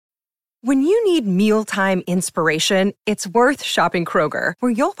When you need mealtime inspiration, it's worth shopping Kroger,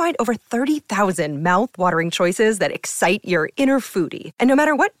 where you'll find over 30,000 mouth-watering choices that excite your inner foodie. And no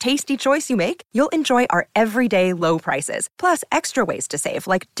matter what tasty choice you make, you'll enjoy our everyday low prices, plus extra ways to save,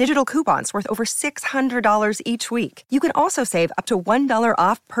 like digital coupons worth over $600 each week. You can also save up to $1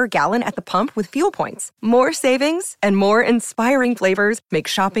 off per gallon at the pump with fuel points. More savings and more inspiring flavors make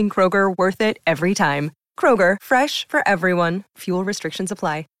shopping Kroger worth it every time. Kroger, fresh for everyone. Fuel restrictions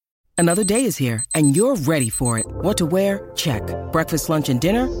apply. Another day is here, and you're ready for it. What to wear? Check. Breakfast, lunch, and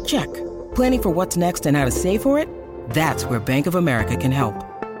dinner? Check. Planning for what's next and how to save for it? That's where Bank of America can help.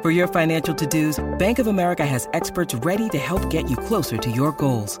 For your financial to-dos, Bank of America has experts ready to help get you closer to your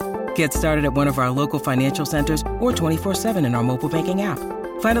goals. Get started at one of our local financial centers or 24/7 in our mobile banking app.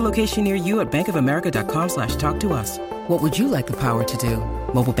 Find a location near you at bankofamerica.com/talktous. What would you like the power to do?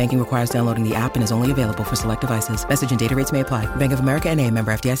 Mobile banking requires downloading the app and is only available for select devices. Message and data rates may apply. Bank of America N.A.,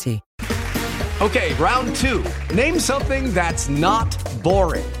 member FDIC. Okay, round two. Name something that's not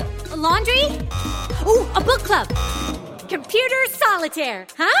boring. A laundry? Ooh, a book club. Computer solitaire,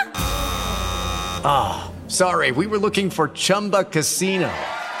 huh? Ah, sorry, we were looking for Chumba Casino.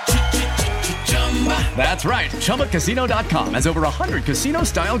 That's right, ChumbaCasino.com has over 100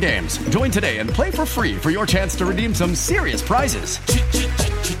 casino-style games. Join today and play for free for your chance to redeem some serious prizes.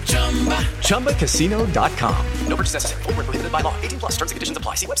 ChumbaCasino.com. No purchase necessary. Void where prohibited by law. 18 plus. Terms and conditions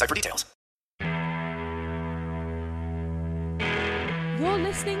apply. See website for details. You're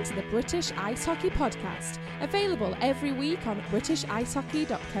listening to the British Ice Hockey Podcast, available every week on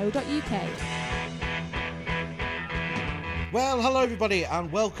britishicehockey.co.uk. Well, hello everybody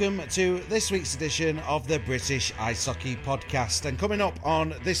and welcome to this week's edition of the British Ice Hockey Podcast. And coming up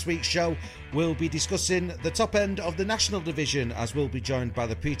on this week's show, we'll be discussing the top end of the National Division, as we'll be joined by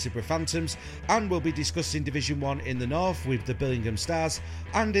the Peterborough Phantoms, and we'll be discussing Division 1 in the north with the Billingham Stars,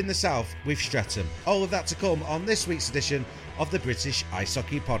 and in the south with Streatham. All of that to come on this week's edition of the British Ice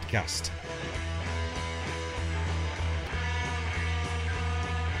Hockey Podcast.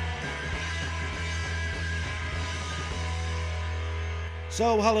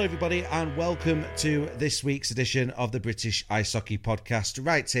 So, hello everybody and welcome to this week's edition of the British Ice Hockey Podcast,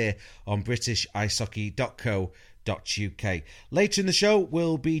 right here on britishicehockey.co.uk. Later in the show,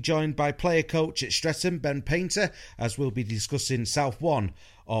 we'll be joined by player coach at Streatham, Ben Painter, as we'll be discussing South 1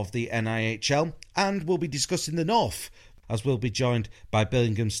 of the NIHL, and we'll be discussing the North, as we'll be joined by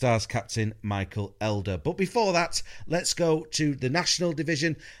Billingham Stars captain Michael Elder. But before that, let's go to the National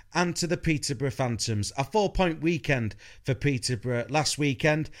Division and to the Peterborough Phantoms. A 4-point weekend for Peterborough last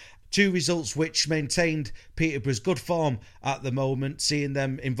weekend. Two results which maintained Peterborough's good form at the moment, seeing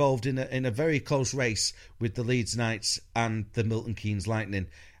them involved in a very close race with the Leeds Knights and the Milton Keynes Lightning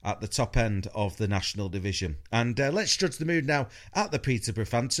at the top end of the National Division. And let's judge the mood now at the Peterborough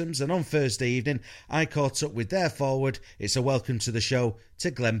Phantoms. And on Thursday evening, I caught up with their forward. It's a welcome to the show to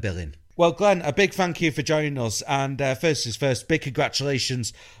Glenn Billing. Well, Glenn, a big thank you for joining us. And first is first, big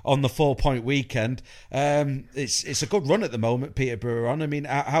congratulations on the 4-point weekend. It's a good run at the moment, Peterborough are on. I mean,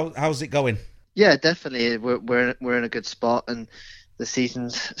 how's it going? Yeah, definitely. We're in a good spot, and the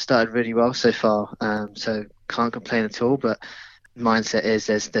season's started really well so far. So can't complain at all. But mindset is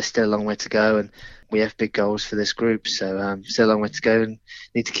there's still a long way to go, and we have big goals for this group. So still a long way to go, and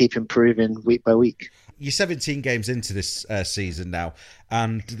need to keep improving week by week. You're 17 games into this season now,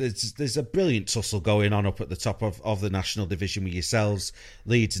 and there's a brilliant tussle going on up at the top of the National Division with yourselves,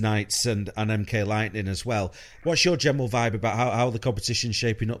 Leeds Knights and MK Lightning as well. What's your general vibe about how the competition's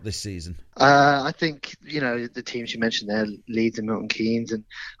shaping up this season? I think, the teams you mentioned there, Leeds and Milton Keynes and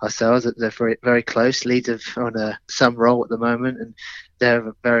ourselves, they're very, very close. Leeds are on some roll at the moment, and they're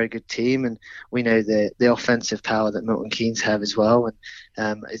a very good team, and we know the offensive power that Milton Keynes have as well,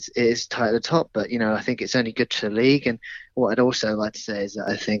 and it is tight at the top, but I think it's only good to the league. And what I'd also like to say is that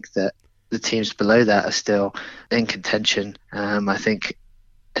I think that the teams below that are still in contention. I think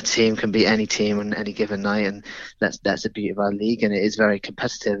a team can beat any team on any given night, and that's the beauty of our league, and it is very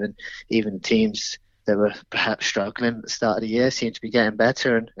competitive, and even the teams that were perhaps struggling at the start of the year seem to be getting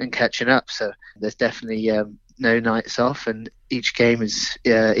better and catching up. So there's definitely no nights off, and each game is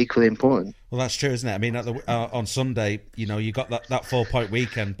equally important. Well, that's true, isn't it? I mean, on Sunday, you got that 4-point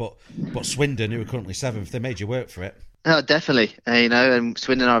weekend, but Swindon, who are currently 7th, they made you work for it. Oh, definitely. And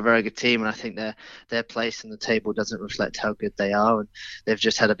Swindon are a very good team, and I think their place in the table doesn't reflect how good they are, and they've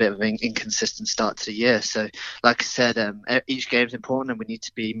just had a bit of an inconsistent start to the year. So, like I said, each game's important, and we need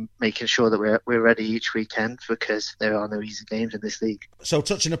to be making sure that we're ready each weekend, because there are no easy games in this league. So,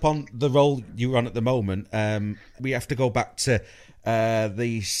 touching upon the role you're on at the moment, we have to go back to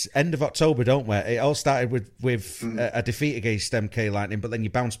the end of October, don't we? It all started with a defeat against MK Lightning, but then you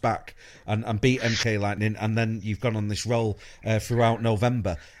bounced back and beat MK Lightning, and then you've gone on this roll throughout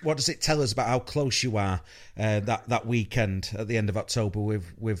November. What does it tell us about how close you are that weekend at the end of October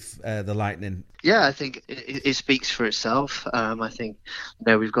with the Lightning? Yeah, I think it speaks for itself. I think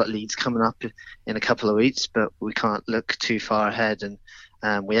we've got Leeds coming up in a couple of weeks, but we can't look too far ahead, and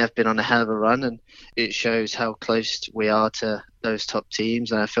we have been on a hell of a run, and it shows how close we are to those top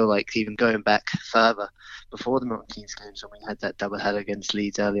teams. And I feel like even going back further before the Milton Keynes games, when we had that doubleheader against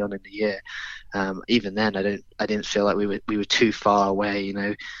Leeds early on in the year, even then I didn't feel like we were too far away.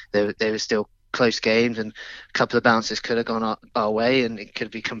 They were still close games, and a couple of bounces could have gone our way, and it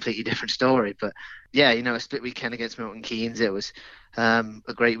could be a completely different story. But yeah, a split weekend against Milton Keynes, it was a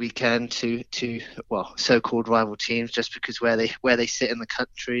great weekend to so-called rival teams, just because where they sit in the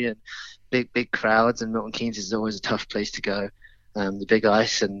country and big crowds, and Milton Keynes is always a tough place to go. The Big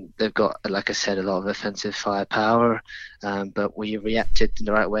Ice, and they've got, like I said, a lot of offensive firepower, but we reacted in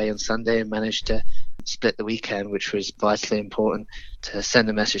the right way on Sunday and managed to split the weekend, which was vitally important to send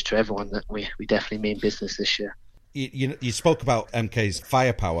a message to everyone that we definitely mean business this year. You spoke about MK's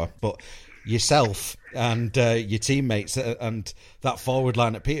firepower, but yourself and your teammates and that forward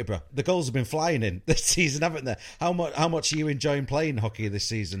line at Peterborough, the goals have been flying in this season, haven't they? How much are you enjoying playing hockey this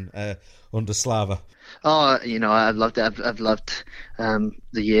season under Slava? Oh, I've loved it. I've loved the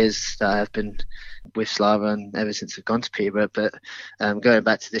years that I've been with Slava, and ever since I've gone to Peterborough. But going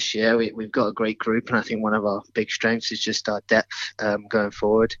back to this year, we've got a great group, and I think one of our big strengths is just our depth going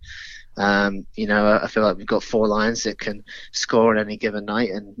forward. I feel like we've got 4 lines that can score on any given night,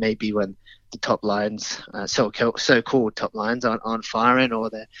 and maybe when the top lines, so-called top lines, aren't firing, or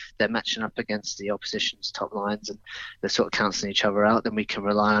they're matching up against the opposition's top lines, and they're sort of cancelling each other out, then we can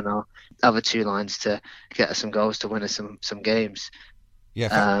rely on our other 2 lines to get us some goals to win us some games.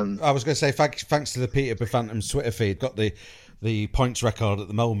 Yeah, I was going to say, thanks to the Peterborough Phantoms Twitter feed, got the points record at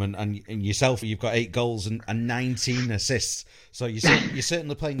the moment, and yourself, you've got 8 goals and 19 assists. So you're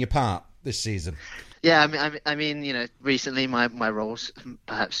certainly playing your part this season. Yeah, I mean, recently my roles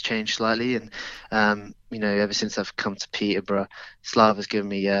perhaps changed slightly, and ever since I've come to Peterborough, Slava's given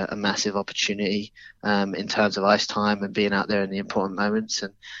me a massive opportunity in terms of ice time and being out there in the important moments,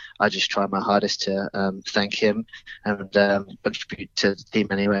 and I just try my hardest to thank him and contribute to the team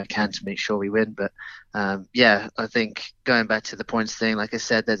any way I can to make sure we win. But I think going back to the points thing, like I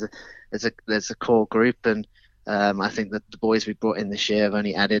said, there's a core group, and I think that the boys we brought in this year have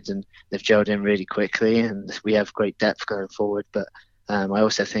only added, and they've gelled in really quickly, and we have great depth going forward. But I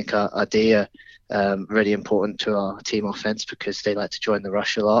also think our D are really important to our team offense, because they like to join the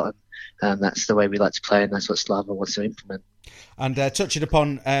rush a lot, and that's the way we like to play, and that's what Slava wants to implement. And touching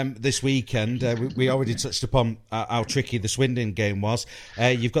upon this weekend, we already touched upon how tricky the Swindon game was.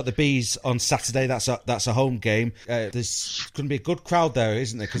 You've got the Bees on Saturday. That's a home game. There's going to be a good crowd there,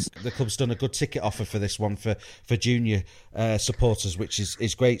 isn't there? Because the club's done a good ticket offer for this one for junior supporters, which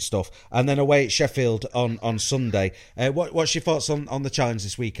is great stuff. And then away at Sheffield on Sunday. What's your thoughts on the challenge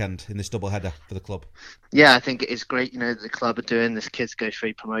this weekend in this doubleheader for the club? Yeah, I think it's great. The club are doing this Kids Go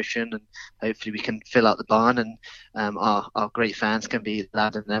Free promotion, and hopefully we can fill out the barn, and our great fans can be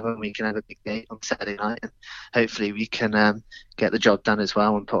louder than ever, and we can have a big game on Saturday night, and hopefully we can get the job done as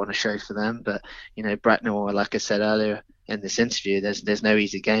well and put on a show for them. But Bracknell, like I said earlier in this interview, there's no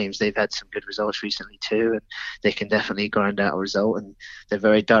easy games. They've had some good results recently too, and they can definitely grind out a result, and they're a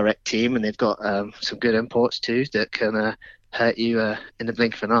very direct team, and they've got some good imports too that can hurt you in the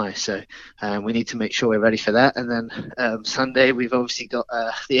blink of an eye. So we need to make sure we're ready for that. And then Sunday, we've obviously got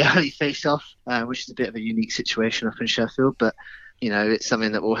the early face-off, which is a bit of a unique situation up in Sheffield, but it's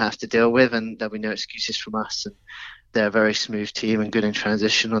something that we'll have to deal with, and there'll be no excuses from us. And they're a very smooth team and good in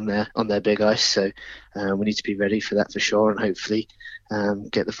transition on their big ice. So we need to be ready for that for sure, and hopefully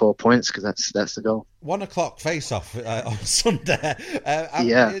get the 4 points, because that's the goal. 1 o'clock face-off on Sunday.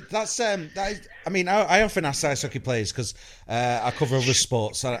 Yeah, that's. I often ask ice hockey players, because I cover other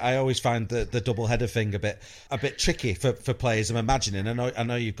sports. I always find the double header thing a bit tricky for players. I'm imagining. I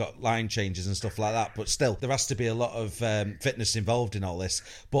know you've got line changes and stuff like that, but still, there has to be a lot of fitness involved in all this.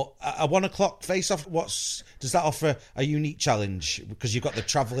 But a 1 o'clock face-off, does that offer a unique challenge, because you've got the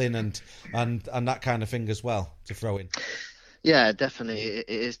travelling and that kind of thing as well to throw in? Yeah, definitely. It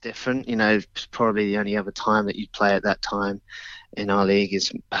is different. Probably the only other time that you play at that time in our league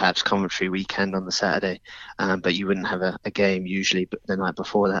is perhaps Coventry weekend on the Saturday, but you wouldn't have a game usually the night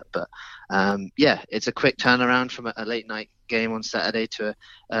before that. But it's a quick turnaround from a late night game on Saturday to an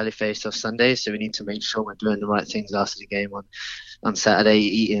early face-off Sunday, so we need to make sure we're doing the right things after the game on Saturday,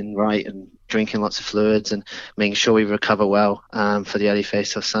 eating right and drinking lots of fluids and making sure we recover well for the early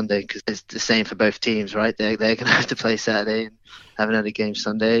face-off Sunday, because it's the same for both teams, right? They're going to have to play Saturday and have another game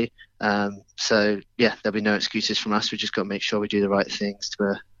Sunday. So, yeah, there'll be no excuses from us. We just got to make sure we do the right things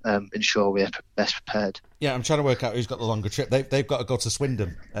to ensure we're best prepared. Yeah, I'm trying to work out who's got the longer trip. They've got to go to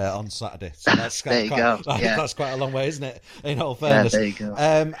Swindon on Saturday. So that's there you go. That's quite a long way, isn't it? In all fairness. Yeah, there you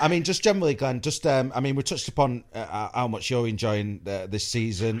go. I mean, just generally, Glenn, we touched upon how much you're enjoying this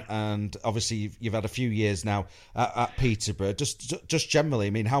season, and obviously you've had a few years now at Peterborough. Just generally, I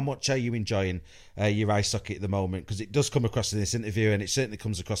mean, how much are you enjoying your ice hockey at the moment? Because it does come across in this interview, and it certainly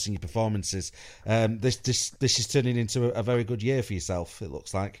comes across in your performances. This is turning into a very good year for yourself, it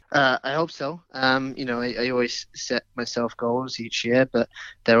looks like. I hope so. I always set myself goals each year, but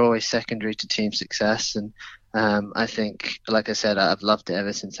they're always secondary to team success. And I think, like I said, I've loved it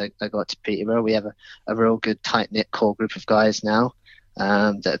ever since I got to Peterborough. We have a real good tight-knit core group of guys now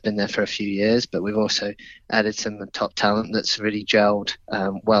that have been there for a few years, but we've also added some top talent that's really gelled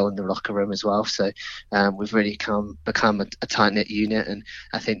well in the locker room as well. So we've really become a tight-knit unit, and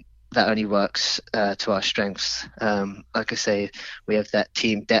I think that only works to our strengths. Like I say, we have that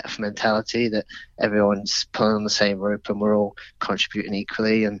team depth mentality that everyone's pulling on the same rope and we're all contributing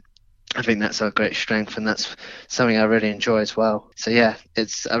equally. And I think that's our great strength, and that's something I really enjoy as well. So yeah,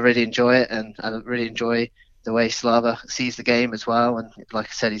 I really enjoy it, and I really enjoy the way Slava sees the game as well. And like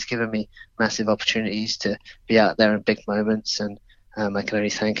I said, he's given me massive opportunities to be out there in big moments, and I can only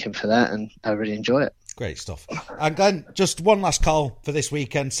thank him for that, and I really enjoy it. Great stuff. And Glenn, just one last call for this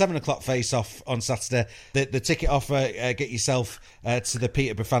weekend, 7:00 face-off on Saturday. The ticket offer, get yourself to the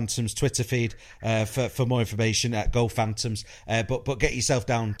Peterborough Phantoms Twitter feed for more information at Go Phantoms. But get yourself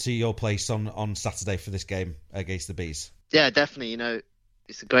down to your place on Saturday for this game against the Bees. Yeah, definitely.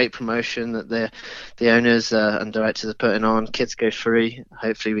 It's a great promotion that the owners and directors are putting on. Kids go free.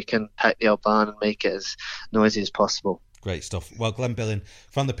 Hopefully we can pack the old barn and make it as noisy as possible. Great stuff. Well, Glenn Billing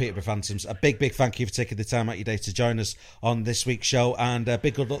from the Peterborough Phantoms, a big thank you for taking the time out of your day to join us on this week's show, and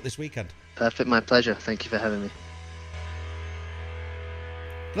big good luck this weekend. Perfect, my pleasure. Thank you for having me.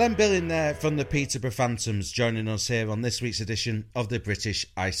 Glenn Billing there from the Peterborough Phantoms, joining us here on this week's edition of the British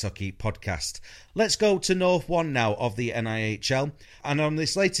Ice Hockey Podcast. Let's go to North 1 now of the NIHL. And on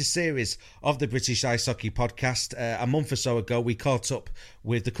this latest series of the British Ice Hockey Podcast, a month or so ago, we caught up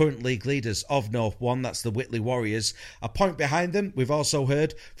with the current league leaders of North 1, that's the Whitley Warriors. A point behind them, we've also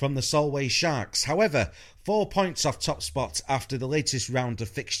heard from the Solway Sharks. However, 4 points off top spot after the latest round of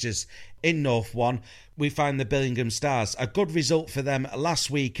fixtures in North 1. We find the Billingham Stars. A good result for them last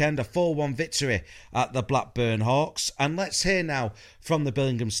weekend, a 4-1 victory at the Blackburn Hawks. And let's hear now from the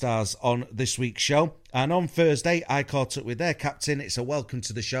Billingham Stars on this week's show. And on Thursday, I caught up with their captain. It's a welcome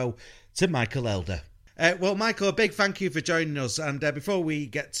to the show to Michael Elder. Well, Michael, a big thank you for joining us. And before we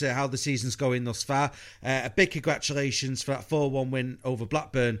get to how the season's going thus far, a big congratulations for that 4-1 win over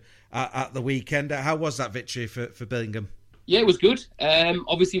Blackburn at the weekend. How was that victory for Billingham? Yeah, it was good.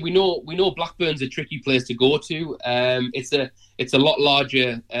 Obviously, we know Blackburn's a tricky place to go to. It's a lot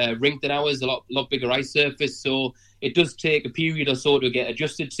larger rink than ours, a lot bigger ice surface, so it does take a period or so to get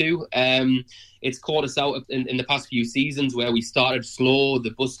adjusted to. It's caught us out in the past few seasons where we started slow,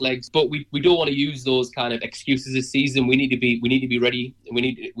 the bus legs, but we don't want to use those kind of excuses this season. We need to be ready. We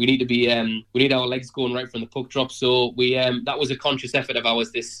need our legs going right from the puck drop. So that was a conscious effort of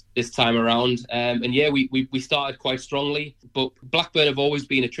ours this time around. And yeah, we started quite strongly, but Blackburn have always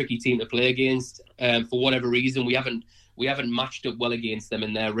been a tricky team to play against. For whatever reason, we haven't matched up well against them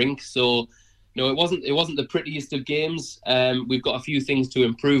in their rink. So no, it wasn't the prettiest of games. We've got a few things to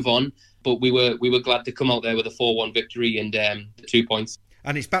improve on, but we were glad to come out there with a 4-1 victory and the 2 points.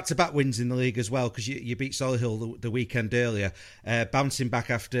 And it's back-to-back wins in the league as well, because you beat Solihull the weekend earlier, bouncing back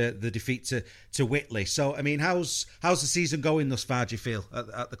after the defeat to Whitley. So, I mean, how's the season going thus far, do you feel,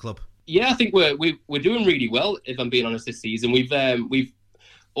 at the club? Yeah, I think we're doing really well, if I'm being honest, this season. We've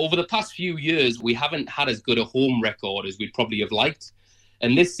over the past few years, we haven't had as good a home record as we'd probably have liked.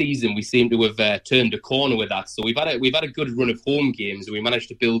 And this season, we seem to have turned a corner with that. So we've had a good run of home games, and we managed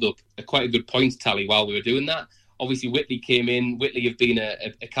to build up quite a good points tally while we were doing that. Obviously, Whitley came in. Whitley have been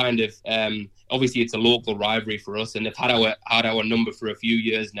a kind of obviously it's a local rivalry for us, and they've had our number for a few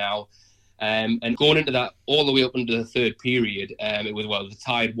years now. And going into that all the way up into the third period, it was a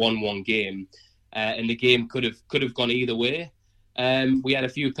tied 1-1 game, and the game could have gone either way. We had a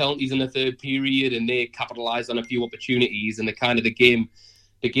few penalties in the third period, and they capitalised on a few opportunities, and the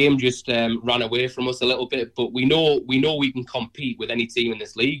game just ran away from us a little bit. But we know we can compete with any team in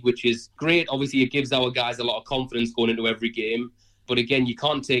this league, which is great. Obviously, it gives our guys a lot of confidence going into every game. But again, you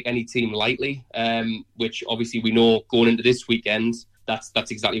can't take any team lightly, which obviously we know going into this weekend,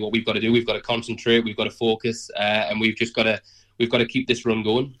 that's exactly what we've got to do. We've got to concentrate, we've got to focus, and we've got to keep this run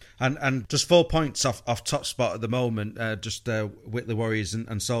going. And just 4 points off top spot at the moment, Whitley Warriors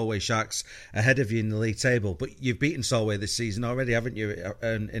and Solway Sharks ahead of you in the league table. But you've beaten Solway this season already, haven't you,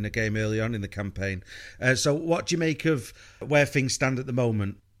 in a game early on in the campaign? So what do you make of where things stand at the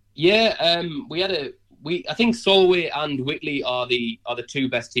moment? Yeah, I think Solway and Whitley are the two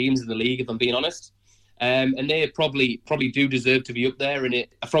best teams in the league, if I'm being honest. And they probably do deserve to be up there. And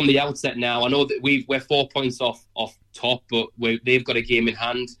from the outset now, I know that we're 4 points off top, but they've got a game in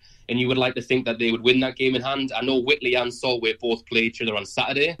hand, and you would like to think that they would win that game in hand. I know Whitley and Solway both play each other on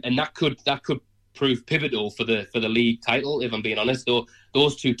Saturday, and that could prove pivotal for the league title, if I'm being honest. Though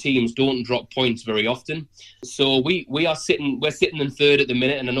those two teams don't drop points very often, so we're sitting in third at the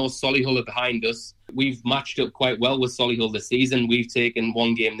minute, and I know Solihull are behind us. We've matched up quite well with Solihull this season. We've taken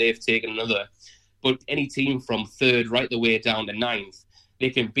one game, they've taken another. But any team from third right the way down to ninth, they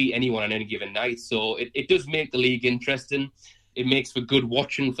can beat anyone on any given night. So it does make the league interesting. It makes for good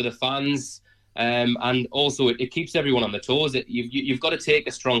watching for the fans. And also it keeps everyone on their toes. You've got to take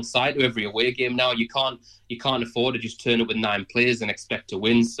a strong side to every away game now. You can't afford to just turn up with 9 players and expect to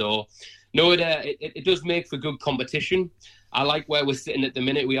win. So no, it does make for good competition. I like where we're sitting at the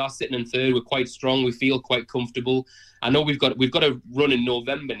minute. We are sitting in third. We're quite strong. We feel quite comfortable. I know we've got a run in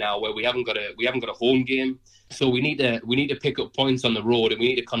November now where we haven't got a home game. So we need to pick up points on the road, and we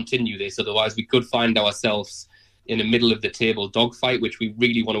need to continue this. Otherwise, we could find ourselves in the middle of the table dogfight, which we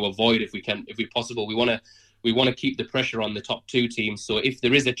really want to avoid if we possible. We want to keep the pressure on the top 2 teams. So if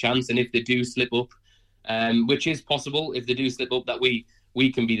there is a chance, and if they do slip up, which is possible, if they do slip up, that we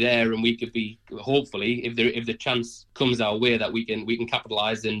can be there, and we could be, hopefully, if the chance comes our way, that we can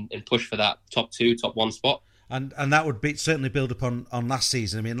capitalise and push for that top 2, top 1 spot. And that would certainly build upon last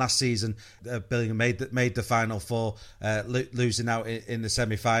season. I mean, last season, Billingham made the Final Four, losing out in the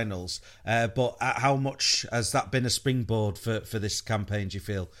semi-finals. But how much has that been a springboard for this campaign, do you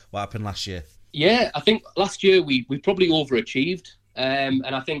feel, what happened last year? Yeah, I think last year we probably overachieved. And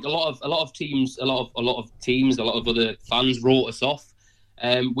I think a lot of teams, a lot of other fans wrote us off.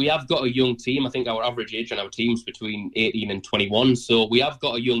 We have got a young team. I think our average age on our team's between 18 and 21. So we have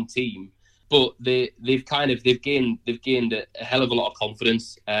got a young team. But they've gained a hell of a lot of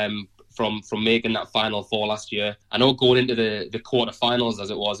confidence from making that Final Four last year. I know going into the quarterfinals, as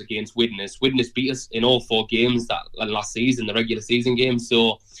it was against Widnes beat us in all 4 games that last season, the regular season games.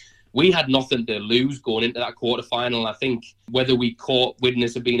 So we had nothing to lose going into that quarterfinal. I think whether we caught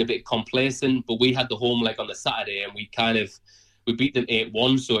Widnes of being a bit complacent, but we had the home leg on the Saturday, and we beat them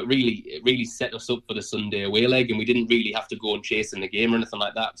 8-1, so it really set us up for the Sunday away leg, and we didn't really have to go and chase in the game or anything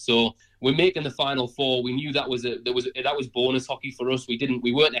like that. So we're making the Final Four. We knew that was bonus hockey for us.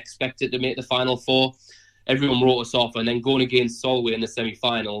 We weren't expected to make the Final Four. Everyone wrote us off, and then going against Solway in the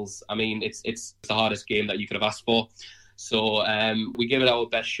semi-finals, I mean, it's the hardest game that you could have asked for. So we gave it our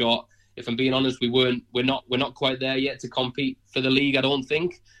best shot. If I'm being honest, we're not quite there yet to compete for the league, I don't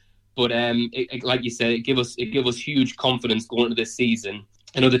think. But like you said, it gave us huge confidence going into this season,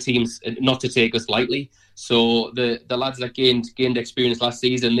 and other teams not to take us lightly. So the lads that gained experience last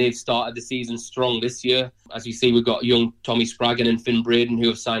season, they've started the season strong this year. As you see, we've got young Tommy Spraggan and Finn Braden who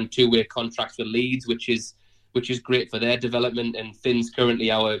have signed 2-way contracts with Leeds, which is great for their development. And Finn's currently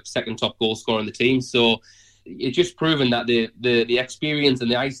our second top goal scorer on the team. So it's just proven that the experience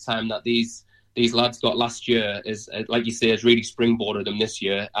and the ice time that these lads got last year is, like you say, has really springboarded them this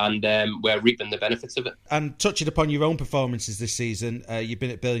year, and we're reaping the benefits of it. And touching upon your own performances this season, you've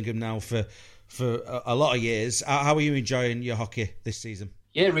been at Billingham now for a lot of years. How are you enjoying your hockey this season?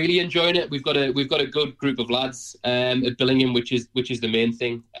 Yeah, really enjoying it. We've got a good group of lads at Billingham, which is the main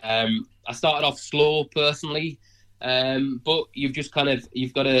thing. I started off slow personally, but you've just got to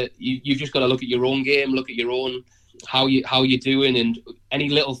look at your own game, look at your own how you're doing, and any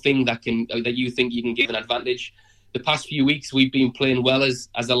little thing that you think you can give an advantage. The past few weeks we've been playing well as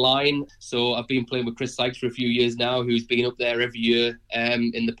a line, so I've been playing with Chris Sykes for a few years now, who's been up there every year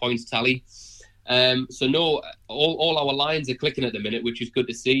in the points tally. So no, all our lines are clicking at the minute, which is good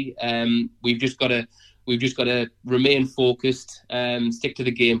to see. We've just got to remain focused, stick to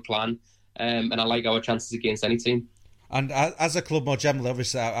the game plan, and I like our chances against any team. And as a club more generally,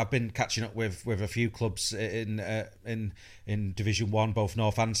 obviously, I've been catching up with a few clubs in Division 1, both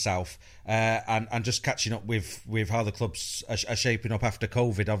North and South, and just catching up with how the clubs are shaping up after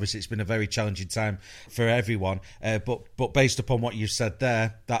COVID. Obviously, it's been a very challenging time for everyone. But based upon what you said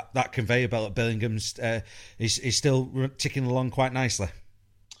there, that conveyor belt at Billingham's is still ticking along quite nicely.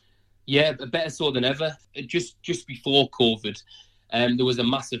 Yeah, better so than ever. Just before COVID, there was a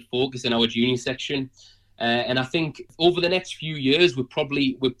massive focus in our junior section. And I think over the next few years, there's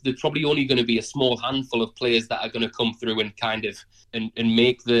probably only going to be a small handful of players that are going to come through and kind of and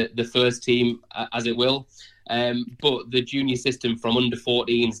make the first team, as it will. But the junior system from under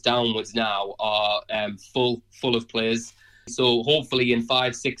 14s downwards now are full of players. So hopefully in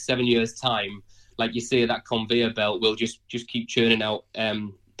 5, 6, 7 years' time, like you say, that conveyor belt will just keep churning out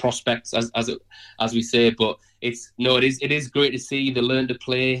prospects, as we say. But it is great to see the Learn to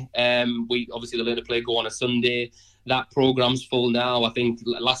Play. The Learn to Play go on a Sunday. That program's full now. I think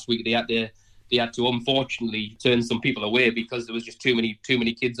last week they had to unfortunately turn some people away because there was just too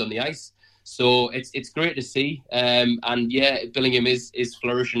many kids on the ice. So it's great to see. And yeah, Billingham is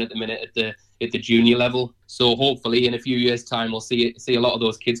flourishing at the minute at the junior level. So hopefully in a few years' time we'll see a lot of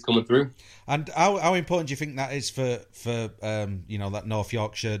those kids coming through. And how important do you think that is for that North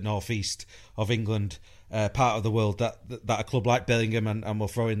Yorkshire, North East of England part of the world, that a club like Billingham and we'll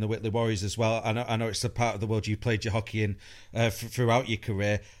throw in the Whitley Warriors as well. I know it's the part of the world you played your hockey in throughout your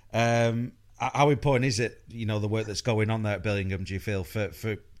career. How important is it, the work that's going on there at Billingham, do you feel,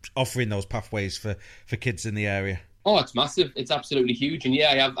 for offering those pathways for kids in the area? Oh, it's massive. It's absolutely huge. And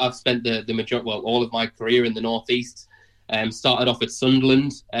yeah, I've spent the majority, all of my career in the North East. Started off at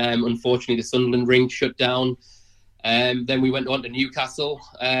Sunderland. Unfortunately, the Sunderland rink shut down. Then we went on to Newcastle.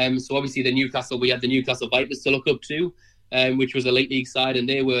 So obviously we had the Newcastle Vipers to look up to, which was a late league side, and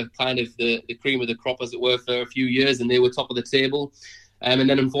they were kind of the cream of the crop, as it were, for a few years, and they were top of the table. And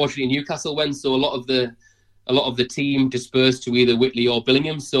then unfortunately Newcastle went, so a lot of the team dispersed to either Whitley or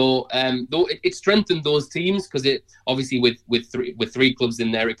Billingham. So though it strengthened those teams, because it obviously with three clubs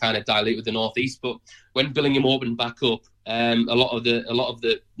in there, it kind of diluted the North East. But when Billingham opened back up, a lot of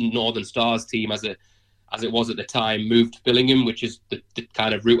the Northern Stars team, as it was at the time, moved to Billingham, which is the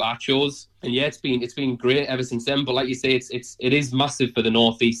kind of route I chose. And yeah, it's been great ever since then. But like you say, it is massive for the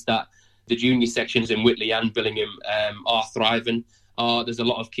North East that the junior sections in Whitley and Billingham are thriving. There's a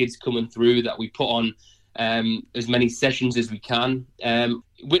lot of kids coming through that we put on as many sessions as we can.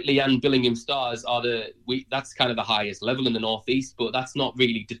 Whitley and Billingham Stars that's kind of the highest level in the North East, but that's not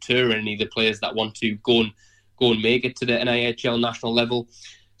really deterring any of the players that want to go and make it to the NIHL national level.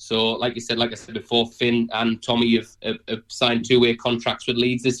 So like I said before, Finn and Tommy have signed 2-way contracts with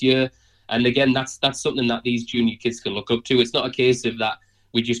Leeds this year. And again, that's something that these junior kids can look up to. It's not a case of that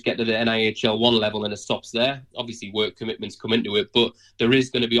we just get to the NIHL 1 level and it stops there. Obviously, work commitments come into it, but there is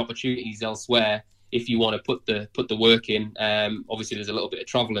going to be opportunities elsewhere if you want to put the work in. Obviously, there's a little bit of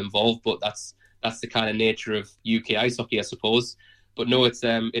travel involved, but that's the kind of nature of UK ice hockey, I suppose. But no,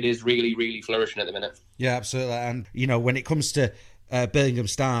 it is really, really flourishing at the minute. Yeah, absolutely. And when it comes to Billingham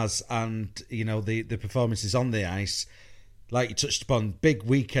Stars and the performances on the ice, like you touched upon, big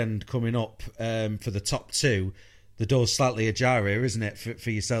weekend coming up for the top two. The door's slightly ajar here, isn't it,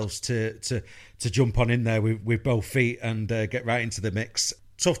 for yourselves to jump on in there with both feet and get right into the mix.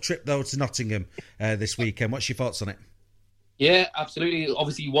 Tough trip though to Nottingham this weekend. What's your thoughts on it? Yeah, absolutely.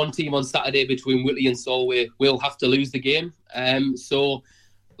 Obviously, one team on Saturday between Whitley and Solway will have to lose the game. So,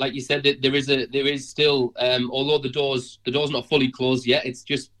 like you said, there is still, although the door's not fully closed yet, it's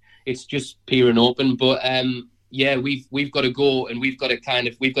just peering open. But yeah, we've got to go, and we've got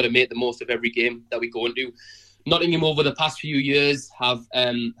to make the most of every game that we go into. Nottingham over the past few years have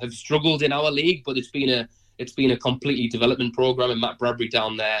struggled in our league, but it's been a completely development program, and Matt Bradbury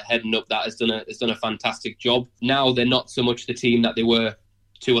down there heading up that has done a fantastic job. Now they're not so much the team that they were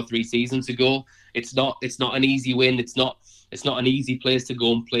 2 or 3 seasons ago. It's not an easy win. It's not an easy place to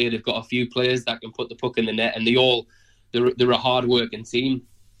go and play. They've got a few players that can put the puck in the net, and they're a hard working team.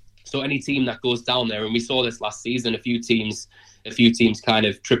 So any team that goes down there, and we saw this last season, a few teams kind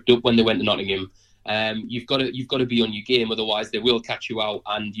of tripped up when they went to Nottingham. You've got to be on your game, otherwise they will catch you out,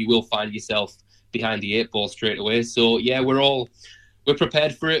 and you will find yourself behind the 8 ball straight away. So yeah, we're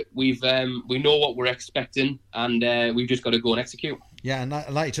prepared for it. We know what we're expecting, and we've just got to go and execute. Yeah, and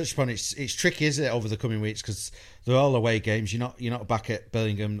like you touched upon, it's tricky, isn't it, over the coming weeks, because they're all away games. You're not back at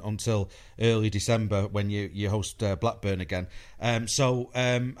Billingham until early December when you host Blackburn again. So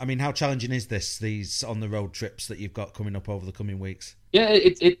I mean, how challenging is these on the road trips that you've got coming up over the coming weeks? Yeah,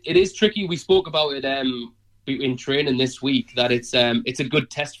 it is tricky. We spoke about it in training this week, that it's a good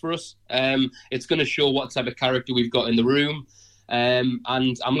test for us. It's going to show what type of character we've got in the room,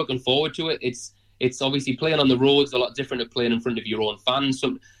 and I'm looking forward to it. It's obviously playing on the roads a lot different to playing in front of your own fans.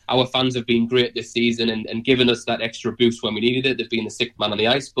 Our fans have been great this season and given us that extra boost when we needed it. They've been the 6th man on the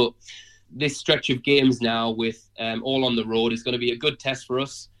ice, but this stretch of games now with all on the road is going to be a good test for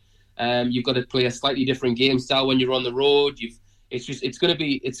us. You've got to play a slightly different game style when you're on the road. It's going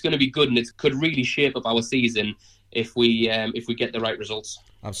to be good, and it could really shape up our season if we get the right results.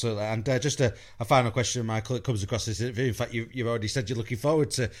 Absolutely. And just a final question, Michael. It comes across this interview. In fact, you've already said you're looking forward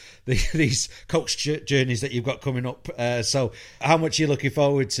to these coach journeys that you've got coming up. So how much are you looking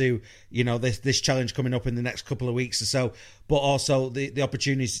forward to, this challenge coming up in the next couple of weeks or so, but also the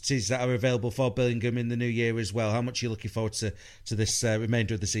opportunities that are available for Billingham in the new year as well? How much are you looking forward to this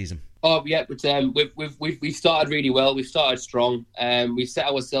remainder of the season? Oh, yeah, but we've started really well. We've started strong. We've set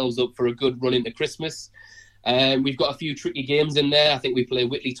ourselves up for a good run into Christmas. We've got a few tricky games in there. I think we play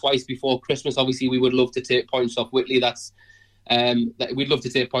Whitley twice before Christmas. Obviously, we would love to take points off Whitley. We'd love to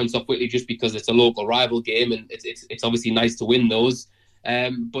take points off Whitley just because it's a local rival game, and it's obviously nice to win those.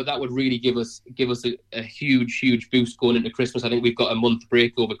 But that would really give us a huge boost going into Christmas. I think we've got a month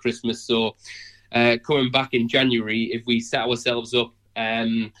break over Christmas, so coming back in January, if we set ourselves up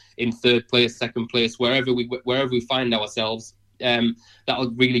in third place, second place, wherever we find ourselves,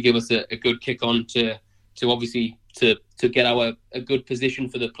 that'll really give us a good kick on to obviously to get a good position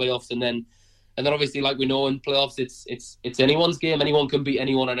for the playoffs, and then obviously, like we know in playoffs, it's anyone's game. Anyone can beat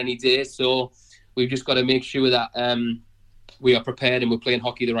anyone on any day. So we've just got to make sure that we are prepared and we're playing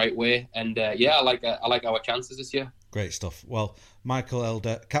hockey the right way. And I like our chances this year. Great stuff. Well, Michael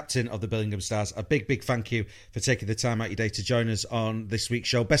Elder, captain of the Billingham Stars, a big thank you for taking the time out of your day to join us on this week's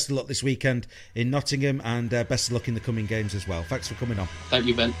show. Best of luck this weekend in Nottingham, and best of luck in the coming games as well. Thanks for coming on. Thank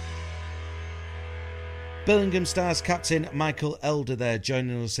you, Ben. Billingham Stars captain Michael Elder there,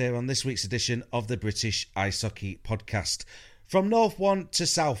 joining us here on this week's edition of the British Ice Hockey Podcast. From North One to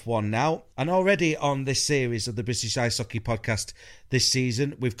South One now, and already on this series of the British Ice Hockey Podcast this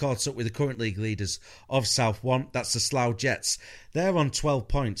season, we've caught up with the current league leaders of South One. That's the Slough Jets. They're on 12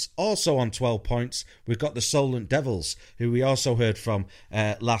 points. Also on 12 points, we've got the Solent Devils, who we also heard from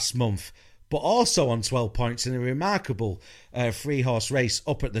last month. But also on 12 points in a remarkable three-horse race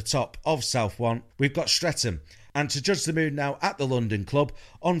up at the top of South One, we've got Streatham. And to judge the mood now at the London club,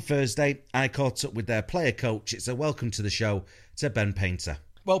 on Thursday, I caught up with their player coach. It's a welcome to the show to Ben Painter.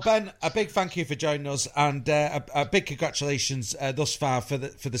 Well, Ben, a big thank you for joining us, and a big congratulations thus far for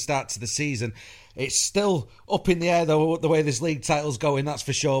the start to the season. It's still up in the air, though, the way this league title's going, that's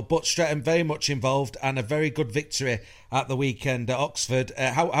for sure. But Streatham very much involved, and a very good victory at the weekend at Oxford.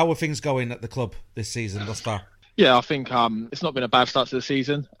 How are things going at the club this season thus far? Yeah, I think it's not been a bad start to the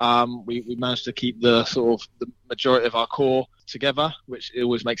season. We managed to keep the majority of our core together, which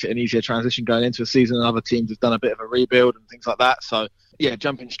always makes it an easier transition going into a season. And other teams have done a bit of a rebuild and things like that. So yeah,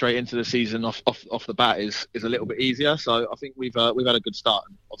 jumping straight into the season off the bat is a little bit easier. So I think we've had a good start.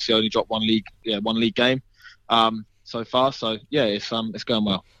 Obviously, only dropped one league game so far. So yeah, it's going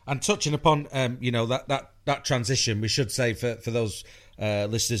well. And touching upon that transition, we should say for those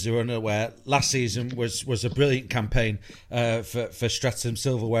listeners who are unaware, last season was a brilliant campaign for Streatham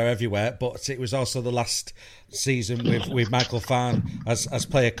Silverware everywhere, but it was also the last season with Michael Farn as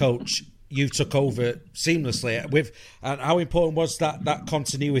player coach. You took over seamlessly and how important was that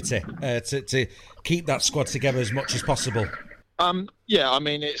continuity to keep that squad together as much as possible? Yeah, I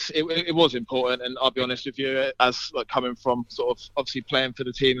mean it was important, and I'll be honest with you, as coming from sort of obviously playing for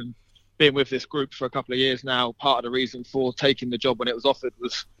the team and being with this group for a couple of years now, part of the reason for taking the job when it was offered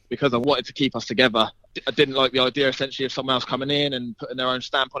was because I wanted to keep us together. I didn't like the idea essentially of someone else coming in and putting their own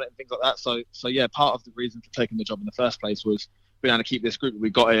stamp on it and things like that. So yeah, part of the reason for taking the job in the first place was being able to keep this group that we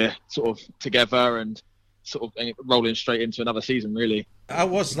got here sort of together and sort of rolling straight into another season, really. How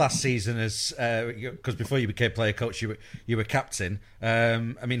was last season as because before you became player coach, you were captain.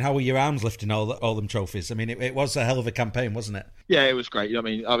 I mean, how were your arms lifting all them trophies? I mean, it was a hell of a campaign, wasn't it? Yeah, it was great. I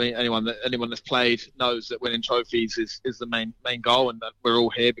mean, anyone that's played knows that winning trophies is the main goal, and that we're all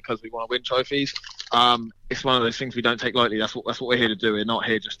here because we want to win trophies. It's one of those things we don't take lightly. That's what we're here to do. We're not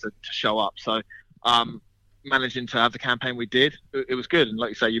here just to show up. So, managing to have the campaign we did, it was good. And like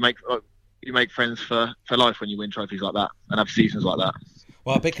you say, you make friends for life when you win trophies like that and have seasons like that.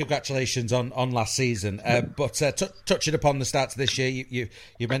 Well, big congratulations on last season. But touching upon the start to this year,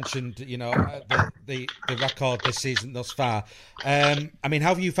 you mentioned the record this season thus far. I mean, how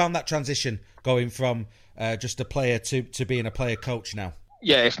have you found that transition going from just a player to being a player coach now?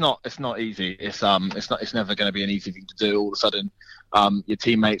 Yeah, it's not easy. It's never going to be an easy thing to do. All of a sudden, your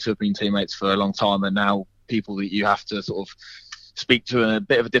teammates who have been teammates for a long time are now people that you have to sort of speak to in a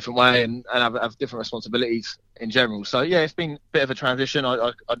bit of a different way and have different responsibilities in general. So yeah, it's been a bit of a transition.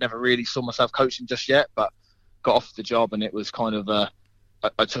 I never really saw myself coaching just yet, but got off the job and it was kind of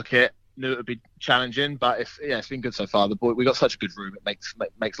I took it, knew it would be challenging, but it's been good so far. We got such a good room, it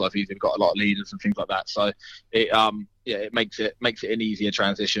makes life easier. We've got a lot of leaders and things like that, so it makes it an easier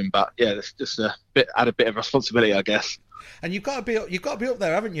transition. But yeah, it's just add a bit of responsibility, I guess. And you've got to be up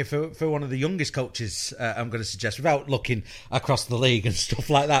there, haven't you, for one of the youngest coaches? I'm going to suggest, without looking across the league and stuff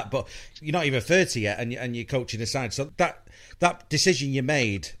like that. But you're not even 30 yet, and you're coaching a side. So that decision you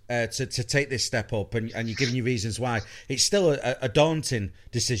made to take this step up, and you're giving your reasons why, it's still a daunting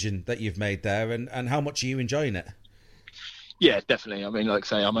decision that you've made there. And how much are you enjoying it? Yeah, definitely. I mean, like I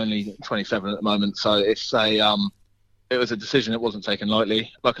say, I'm only 27 at the moment, so it's it was a decision that wasn't taken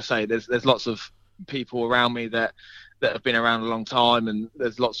lightly. Like I say, there's lots of people around me that have been around a long time, and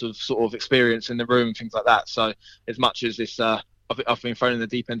there's lots of sort of experience in the room and things like that. So as much as this, I've been thrown in the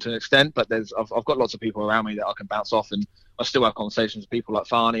deep end to an extent, but I've got lots of people around me that I can bounce off, and I still have conversations with people like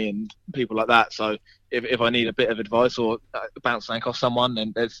Farney and people like that. So if I need a bit of advice or bounce something off someone,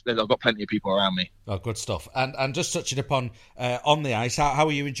 then I've got plenty of people around me. Oh, good stuff. And just touching upon on the ice, how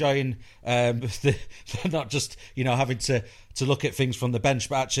are you enjoying not just having to look at things from the bench,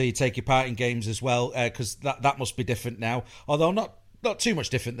 but actually taking part in games as well? Because that must be different now, although not too much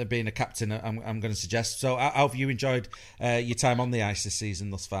different than being a captain, I'm going to suggest. So how have you enjoyed your time on the ice this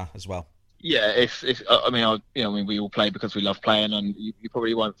season thus far as well? Yeah, we all play because we love playing, and you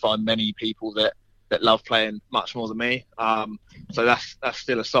probably won't find many people that love playing much more than me. So that's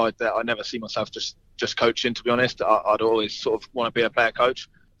still a side that I never see myself just coaching, to be honest. I'd always sort of want to be a player coach.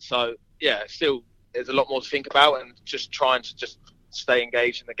 So yeah, still there's a lot more to think about, and just trying to just stay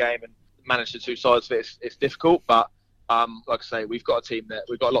engaged in the game and manage the two sides of it. It's difficult, but like I say, we've got a team that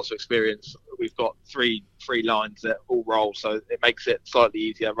we've got lots of experience. We've got three lines that all roll, so it makes it slightly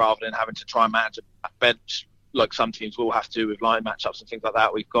easier rather than having to try and manage a bench like some teams will have to with line matchups and things like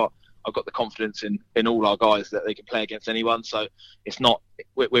that. I've got the confidence in all our guys that they can play against anyone. So it's not,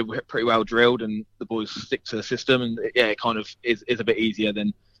 we're pretty well drilled, and the boys stick to the system, and it kind of is a bit easier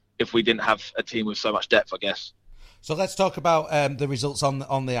than if we didn't have a team with so much depth, I guess. So let's talk about the results on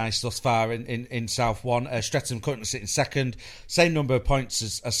the ice thus far in South 1. Streatham currently sitting second, same number of points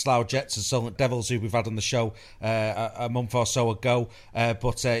as Slough Jets and Solent Devils, who we've had on the show a month or so ago.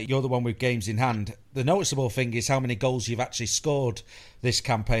 But you're the one with games in hand. The noticeable thing is how many goals you've actually scored this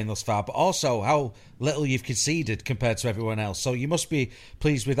campaign thus far, but also how little you've conceded compared to everyone else. So you must be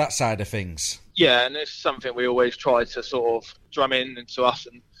pleased with that side of things. Yeah, and it's something we always try to sort of drum in into us,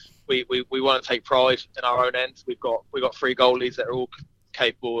 and we want to take pride in our own end. We've got 3 goalies that are all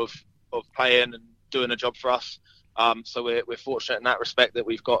capable of playing and doing a job for us. So we're fortunate in that respect that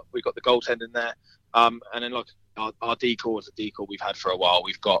we've got the goaltending there. And then like our decor is a decor we've had for a while.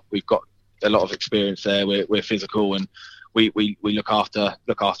 We've got a lot of experience there. We're physical, and we look after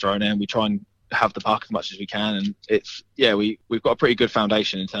our own end. We try and have the puck as much as we can, and we've got a pretty good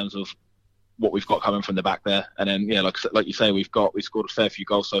foundation in terms of what we've got coming from the back there. And then like you say, we've scored a fair few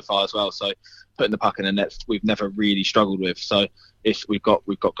goals so far as well. So putting the puck in the nets, we've never really struggled with. So we've got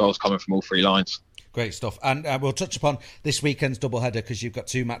goals coming from all 3 lines. Great stuff. And we'll touch upon this weekend's doubleheader, because you've got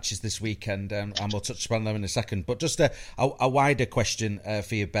 2 matches this weekend, and we'll touch upon them in a second. But just a wider question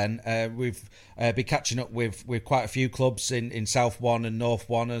for you, Ben. We've been catching up with quite a few clubs in South 1 and North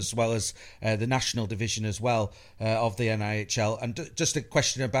 1, as well as the national division as well of the NIHL. And just a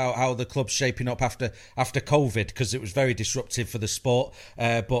question about how the club's shaping up after COVID, because it was very disruptive for the sport.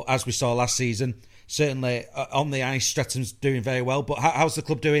 But as we saw last season, certainly on the ice, Streatham's doing very well. But how's the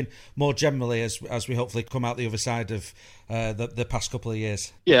club doing more generally as we hopefully come out the other side of the past couple of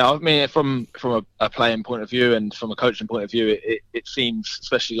years? Yeah, I mean, from a playing point of view and from a coaching point of view, it seems,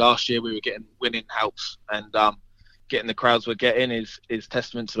 especially last year, we were getting winning helps, and getting the crowds we're getting is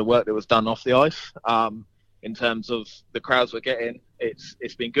testament to the work that was done off the ice. In terms of the crowds we're getting,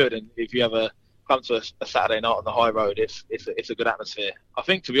 it's been good. And if you ever come to a Saturday night on the high road, it's a good atmosphere. I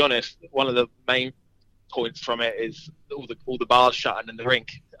think, to be honest, one of the main points from it is all the bars shutting in the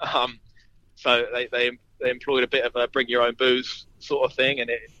rink. So they employed a bit of a bring your own booze sort of thing, and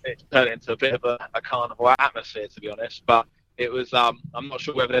it turned into a bit of a carnival atmosphere, to be honest. But it was I'm not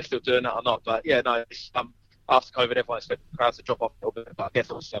sure whether they're still doing that or not. But yeah, no, after COVID, everyone expected the crowds to drop off a little bit. But I guess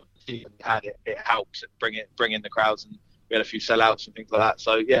obviously the season we had, it helped bring in the crowds, and we had a few sellouts and things like that.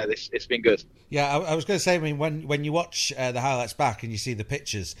 So yeah, it's been good. Yeah, I was going to say, I mean, when you watch the highlights back and you see the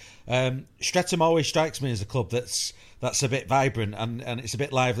pictures, Streatham always strikes me as a club that's a bit vibrant and it's a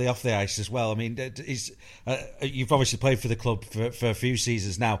bit lively off the ice as well. I mean, you've obviously played for the club for a few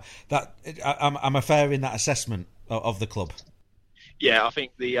seasons now. I'm a fair in that assessment of the club. Yeah, I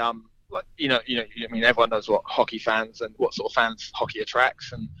think the I mean, everyone knows what hockey fans and what sort of fans hockey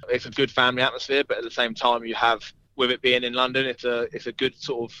attracts, and it's a good family atmosphere. But at the same time, you have, with it being in London, it's a good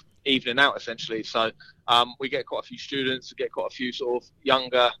sort of evening out essentially. So we get quite a few students, we get quite a few sort of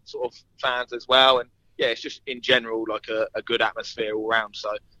younger sort of fans as well, and yeah, it's just in general like a good atmosphere all round.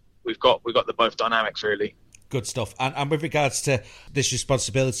 So we've got the both dynamics really. Good stuff. And with regards to this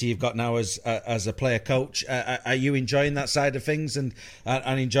responsibility you've got now as a player coach, are you enjoying that side of things and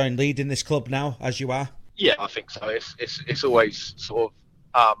enjoying leading this club now as you are? Yeah, I think so. It's always sort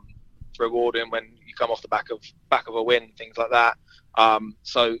of rewarding when you come off the back of a win, things like that.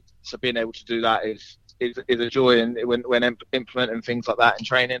 So being able to do that is a joy, and when implementing things like that in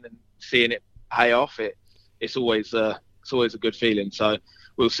training and seeing it pay off, it's always a good feeling. So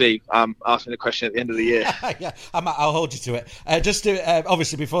we'll see. Ask me the question at the end of the year. Yeah, I'll hold you to it. Just to,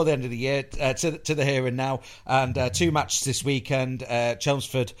 obviously before the end of the year, to the here and now, and 2 matches this weekend.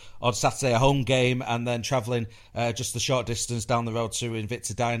 Chelmsford on Saturday, a home game, and then travelling just a short distance down the road to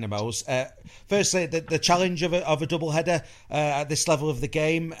Invicta Dynamos. Firstly, the challenge of a double header at this level of the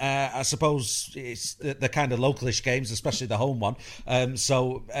game. I suppose it's the kind of localish games, especially the home one.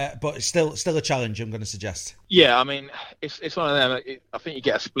 But it's still a challenge, I'm going to suggest. Yeah, I mean, it's one of them. I think you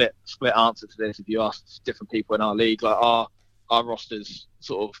get a split answer to this if you ask different people in our league. Like our roster's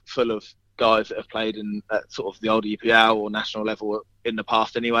sort of full of guys that have played in at sort of the old EPL or national level in the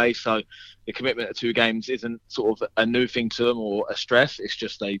past anyway. So the commitment of 2 games isn't sort of a new thing to them or a stress. It's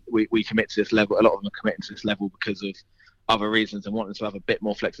just we commit to this level. A lot of them are committing to this level because of other reasons and wanting to have a bit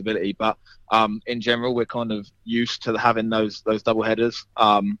more flexibility. But in general, we're kind of used to having those double headers.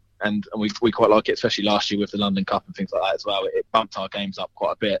 And we quite like it, especially last year with the London Cup and things like that as well. It bumped our games up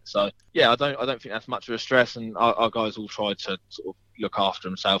quite a bit. So yeah, I don't think that's much of a stress, and our guys all try to sort of look after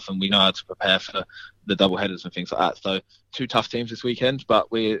themselves, and we know how to prepare for the double headers and things like that. So 2 tough teams this weekend,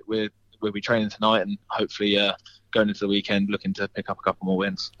 but we'll be training tonight and hopefully going into the weekend looking to pick up a couple more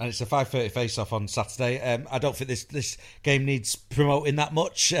wins. And it's a 5:30 face-off on Saturday. I don't think this game needs promoting that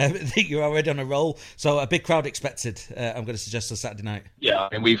much. I think you're already on a roll, so a big crowd expected. I'm going to suggest on Saturday night. Yeah,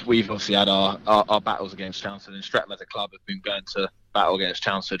 I mean we've obviously had our battles against Chelmsford, and Streatham as a club have been going to battle against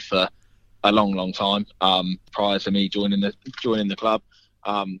Chelmsford for a long time prior to me joining the club.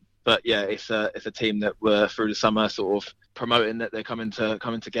 But yeah, it's a team that were through the summer sort of promoting that they're coming to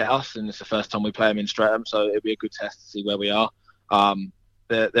get us, and it's the first time we play them in Streatham, so it'll be a good test to see where we are.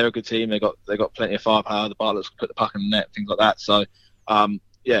 They're a good team. They got plenty of firepower. The Bartletts can put the puck in the net, things like that. So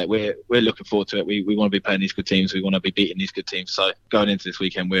yeah, we're looking forward to it. We want to be playing these good teams. We want to be beating these good teams. So going into this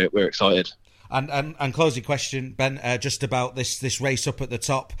weekend, we're excited. And closing question, Ben, just about this race up at the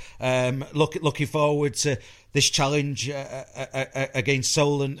top. Looking forward to this challenge against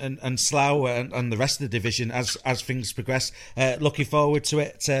Seoul and Slough and the rest of the division as things progress. Looking forward to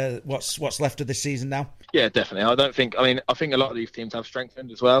it. What's left of this season now? Yeah, definitely. I think a lot of these teams have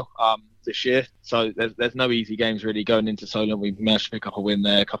strengthened as well this year. So there's no easy games really going into Solent. We managed to pick up a win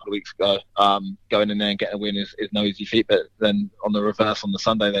there a couple of weeks ago. Going in there and getting a win is no easy feat. But then on the reverse, on the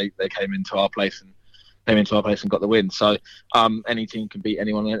Sunday, they came into our place and got the win. So any team can beat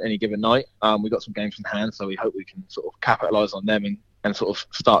anyone at any given night. We've got some games in hand, so we hope we can sort of capitalise on them and sort of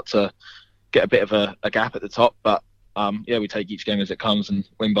start to get a bit of a gap at the top. But yeah, we take each game as it comes and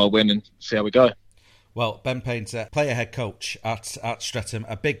win by win and see how we go. Well, Ben Painter, player head coach at Streatham,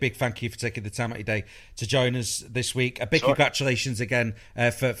 a big thank you for taking the time out of your day to join us this week. A big congratulations again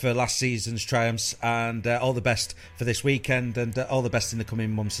for last season's triumphs, and all the best for this weekend, and all the best in the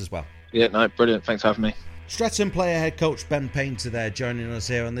coming months as well. Yeah, no, brilliant. Thanks for having me. Streatham player head coach Ben Painter there joining us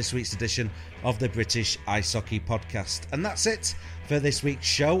here on this week's edition of the British Ice Hockey Podcast. And that's it for this week's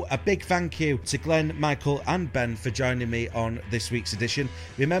show. A big thank you to Glenn, Michael and Ben for joining me on this week's edition.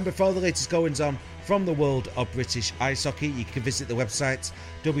 Remember, for all the latest goings on from the world of British ice hockey, you can visit the website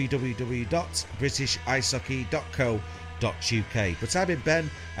www.britishicehockey.co.uk. But I've been Ben,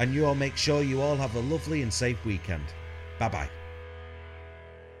 and you all make sure you all have a lovely and safe weekend. Bye-bye.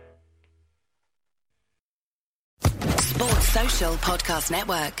 Sports Social Podcast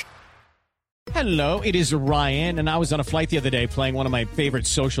Network. Hello, it is Ryan, and I was on a flight the other day playing one of my favorite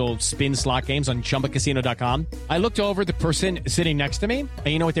social spin slot games on ChumbaCasino.com. I looked over at the person sitting next to me, and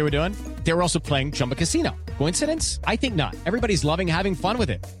you know what they were doing? They were also playing Chumba Casino. Coincidence? I think not. Everybody's loving having fun with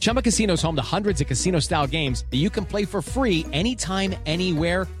it. Chumba Casino is home to hundreds of casino-style games that you can play for free anytime,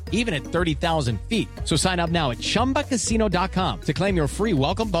 anywhere, even at 30,000 feet. So sign up now at ChumbaCasino.com to claim your free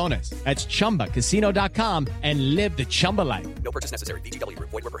welcome bonus. That's ChumbaCasino.com and live the Chumba life. No purchase necessary. VGW.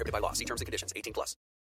 Void where prohibited by law. See terms and conditions. 18+.